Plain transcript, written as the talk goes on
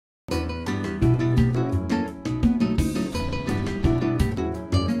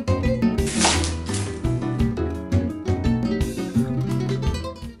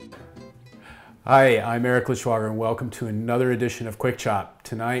Hi, I'm Eric Liittschwager and welcome to another edition of Quick Chop.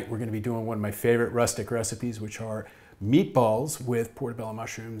 Tonight we're going to be doing one of my favorite rustic recipes, which are meatballs with portobello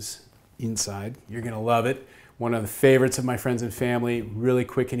mushrooms inside. You're going to love it. One of the favorites of my friends and family, really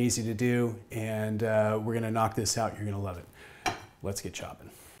quick and easy to do, and we're going to knock this out. You're going to love it. Let's get chopping.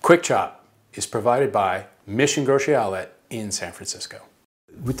 Quick Chop is provided by Mission Grocery Outlet in San Francisco.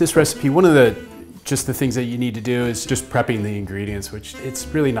 With this recipe, one of the things that you need to do is just prepping the ingredients, which it's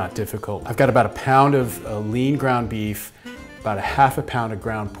really not difficult. I've got about a pound of lean ground beef, about a half a pound of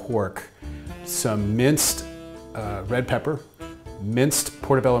ground pork, some minced red pepper, minced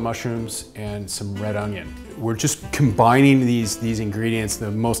portobello mushrooms, and some red onion. We're just combining these ingredients.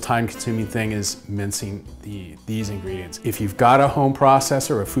 The most time-consuming thing is mincing these ingredients. If you've got a home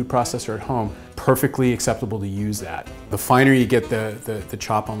processor or a food processor at home, perfectly acceptable to use that. The finer you get the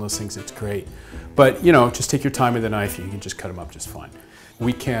chop on those things, it's great. But you know, just take your time with a knife, you can just cut them up just fine.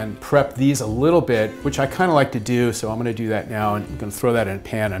 We can prep these a little bit, which I kind of like to do, so I'm going to do that now, and I'm going to throw that in a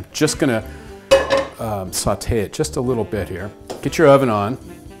pan. I'm just going to saute it just a little bit here. Get your oven on. There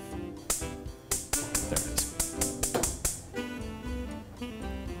it is.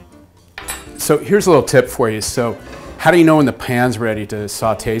 So here's a little tip for you. So how do you know when the pan's ready to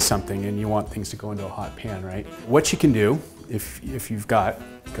saute something and you want things to go into a hot pan, right? What you can do, if you've got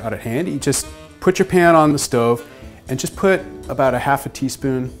it handy, just put your pan on the stove and just put about a half a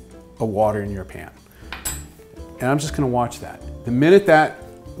teaspoon of water in your pan. And I'm just going to watch that. The minute that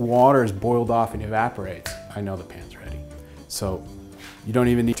water is boiled off and evaporates, I know the pan's ready. So you don't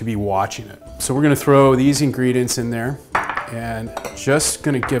even need to be watching it. So we're going to throw these ingredients in there and just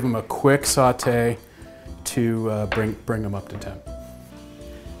going to give them a quick saute to bring them up to temp.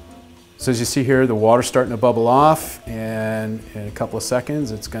 So as you see here, the water's starting to bubble off, and in a couple of seconds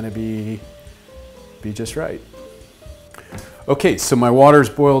it's going to be just right. Okay, so my water's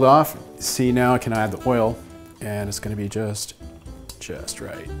boiled off. See, now I can add the oil, and it's going to be just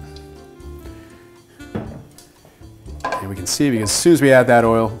right. And we can see, because as soon as we add that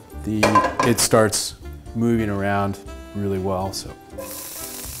oil, it starts moving around really well. So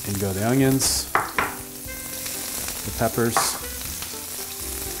in go the onions, the peppers,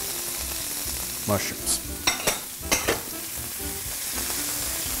 mushrooms.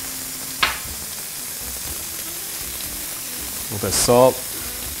 A little bit of salt.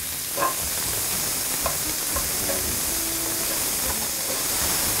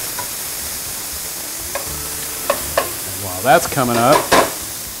 And while that's coming up,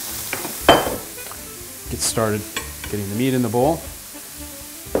 get started getting the meat in the bowl.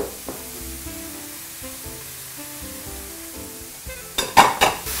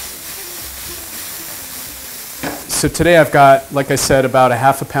 So today I've got, like I said, about a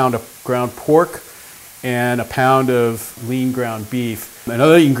half a pound of ground pork and a pound of lean ground beef.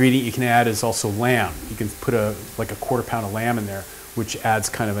 Another ingredient you can add is also lamb. You can put like a quarter pound of lamb in there, which adds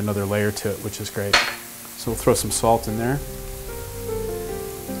kind of another layer to it, which is great. So we'll throw some salt in there.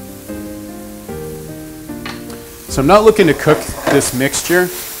 So I'm not looking to cook this mixture.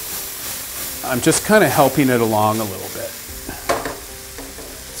 I'm just kind of helping it along a little bit.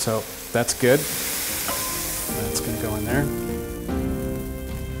 So that's good. That's going to go in there.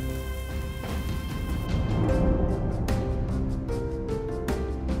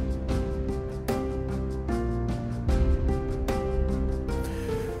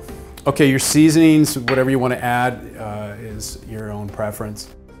 Okay, your seasonings, whatever you want to add, is your own preference.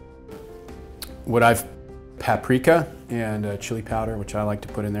 Paprika and chili powder, which I like to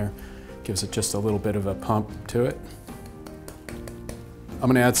put in there, gives it just a little bit of a pump to it. I'm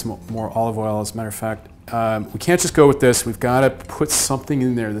going to add some more olive oil, as a matter of fact. We can't just go with this. We've got to put something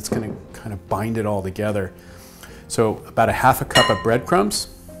in there that's going to kind of bind it all together. So about a half a cup of breadcrumbs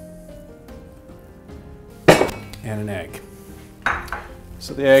and an egg.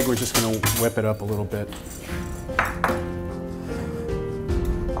 So the egg, we're just going to whip it up a little bit.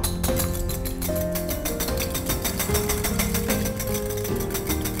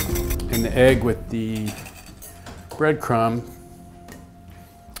 And the egg with the breadcrumb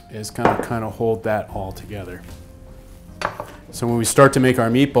is going to kind of hold that all together. So when we start to make our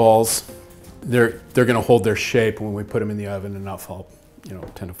meatballs, they're going to hold their shape when we put them in the oven and not fall,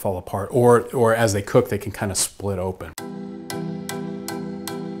 tend to fall apart. Or as they cook, they can kind of split open.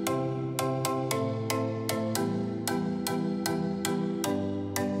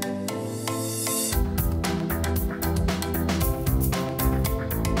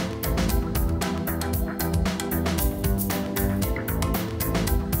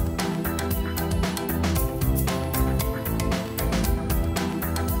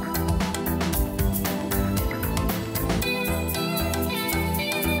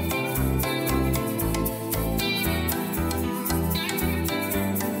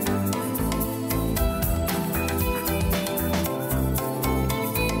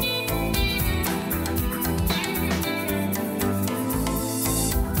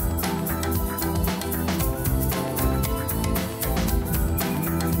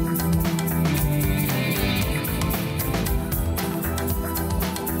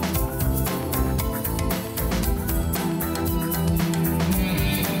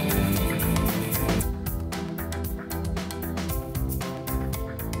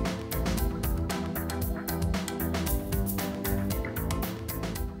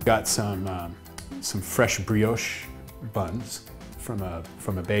 got some fresh brioche buns from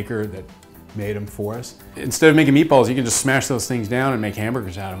a baker that made them for us. Instead of making meatballs, you can just smash those things down and make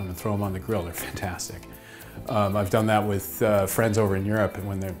hamburgers out of them and throw them on the grill. They're fantastic. I've done that with friends over in Europe, and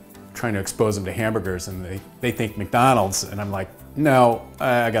when they're trying to expose them to hamburgers and they think McDonald's, and I'm like, no,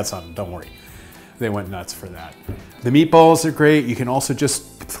 I got something, don't worry. They went nuts for that. The meatballs are great. You can also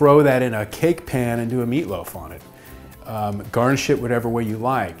just throw that in a cake pan and do a meatloaf on it. Garnish it whatever way you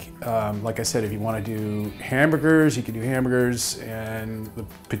like. Like I said, if you want to do hamburgers, you can do hamburgers and the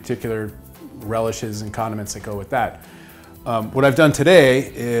particular relishes and condiments that go with that. What I've done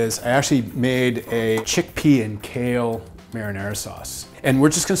today is I actually made a chickpea and kale marinara sauce. And we're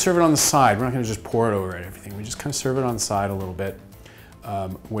just gonna serve it on the side. We're not gonna just pour it over everything. We just kind of serve it on the side a little bit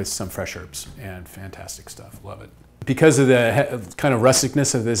with some fresh herbs, and fantastic stuff, love it. Because of the kind of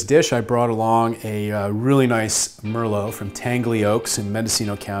rusticness of this dish, I brought along a really nice Merlot from Tangley Oaks in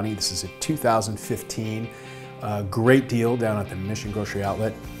Mendocino County. This is a 2015, great deal down at the Mission Grocery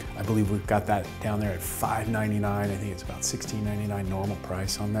Outlet. I believe we've got that down there at $5.99. I think it's about $16.99 normal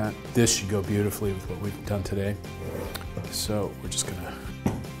price on that. This should go beautifully with what we've done today. So we're just gonna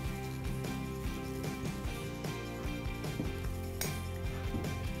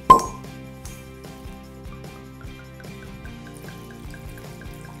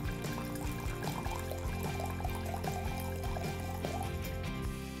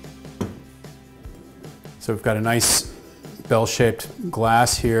So we've got a nice bell-shaped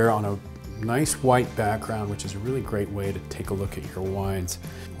glass here on a nice white background, which is a really great way to take a look at your wines.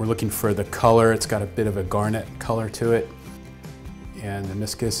 We're looking for the color. It's got a bit of a garnet color to it, and the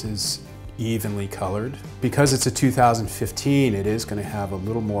Miscus is evenly colored. Because it's a 2015, it is going to have a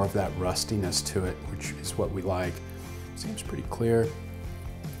little more of that rustiness to it, which is what we like. Seems pretty clear.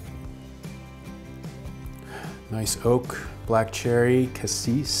 Nice oak, black cherry,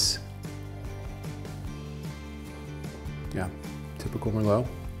 cassis. Yeah, typical Merlot.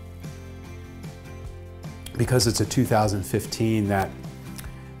 Because it's a 2015, that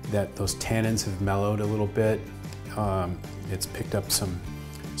those tannins have mellowed a little bit. It's picked up some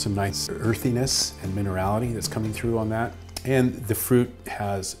nice earthiness and minerality that's coming through on that. And the fruit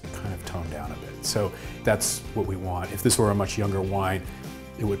has kind of toned down a bit. So that's what we want. If this were a much younger wine,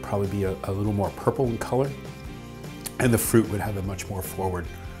 it would probably be a little more purple in color, and the fruit would have a much more forward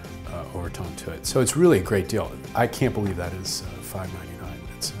overtone to it. So it's really a great deal. I can't believe that is $5.99.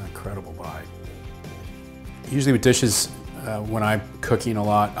 It's an incredible buy. Usually with dishes, when I'm cooking a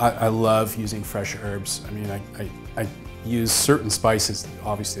lot, I love using fresh herbs. I mean, I use certain spices,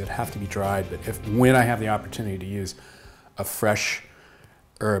 obviously, that have to be dried, but when I have the opportunity to use a fresh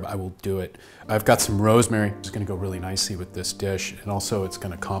herb, I will do it. I've got some rosemary. It's going to go really nicely with this dish, and also it's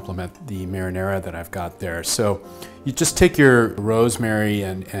going to complement the marinara that I've got there. So you just take your rosemary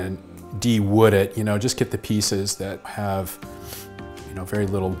and de-wood it, just get the pieces that have, very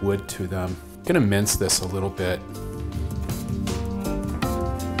little wood to them. I'm going to mince this a little bit.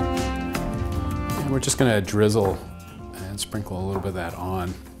 And we're just going to drizzle and sprinkle a little bit of that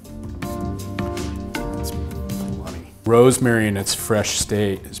on. That's plenty. Rosemary in its fresh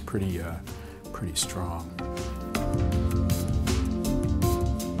state is pretty strong.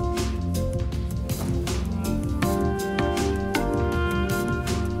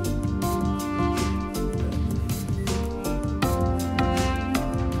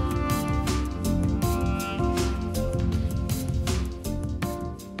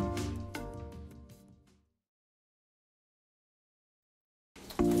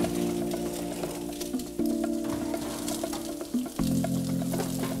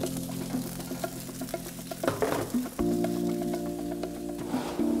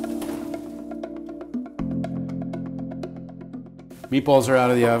 Meatballs are out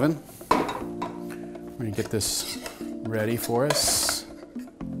of the oven. We're going to get this ready for us.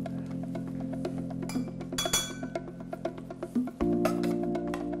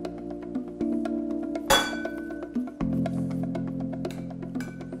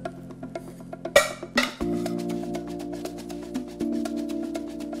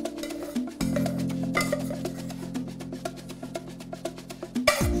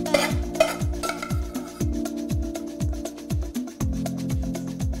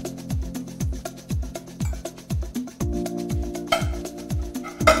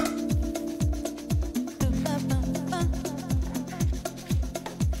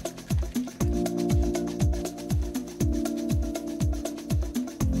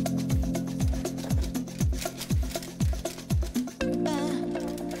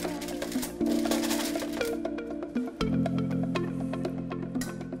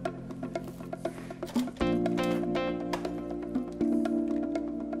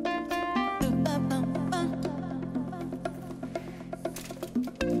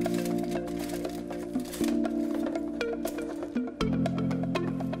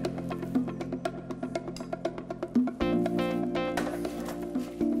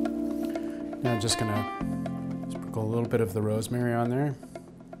 Now I'm just gonna sprinkle a little bit of the rosemary on there.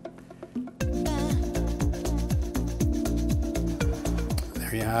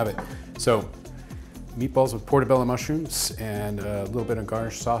 There you have it. So, meatballs with portobello mushrooms and a little bit of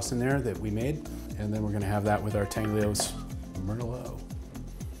garnish sauce in there that we made. And then we're gonna have that with our Tangley Oaks Merlot.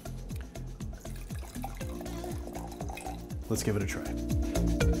 Let's give it a try.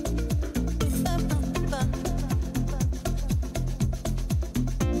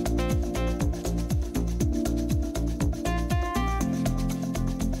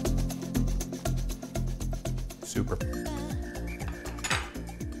 Super.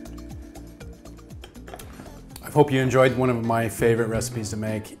 I hope you enjoyed one of my favorite recipes to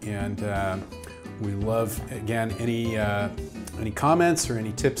make, and we love, again, any comments or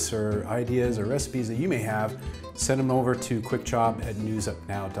any tips or ideas or recipes that you may have. Send them over to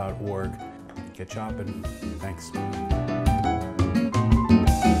quickchop@newsupnow.org. Get chopping. Thanks.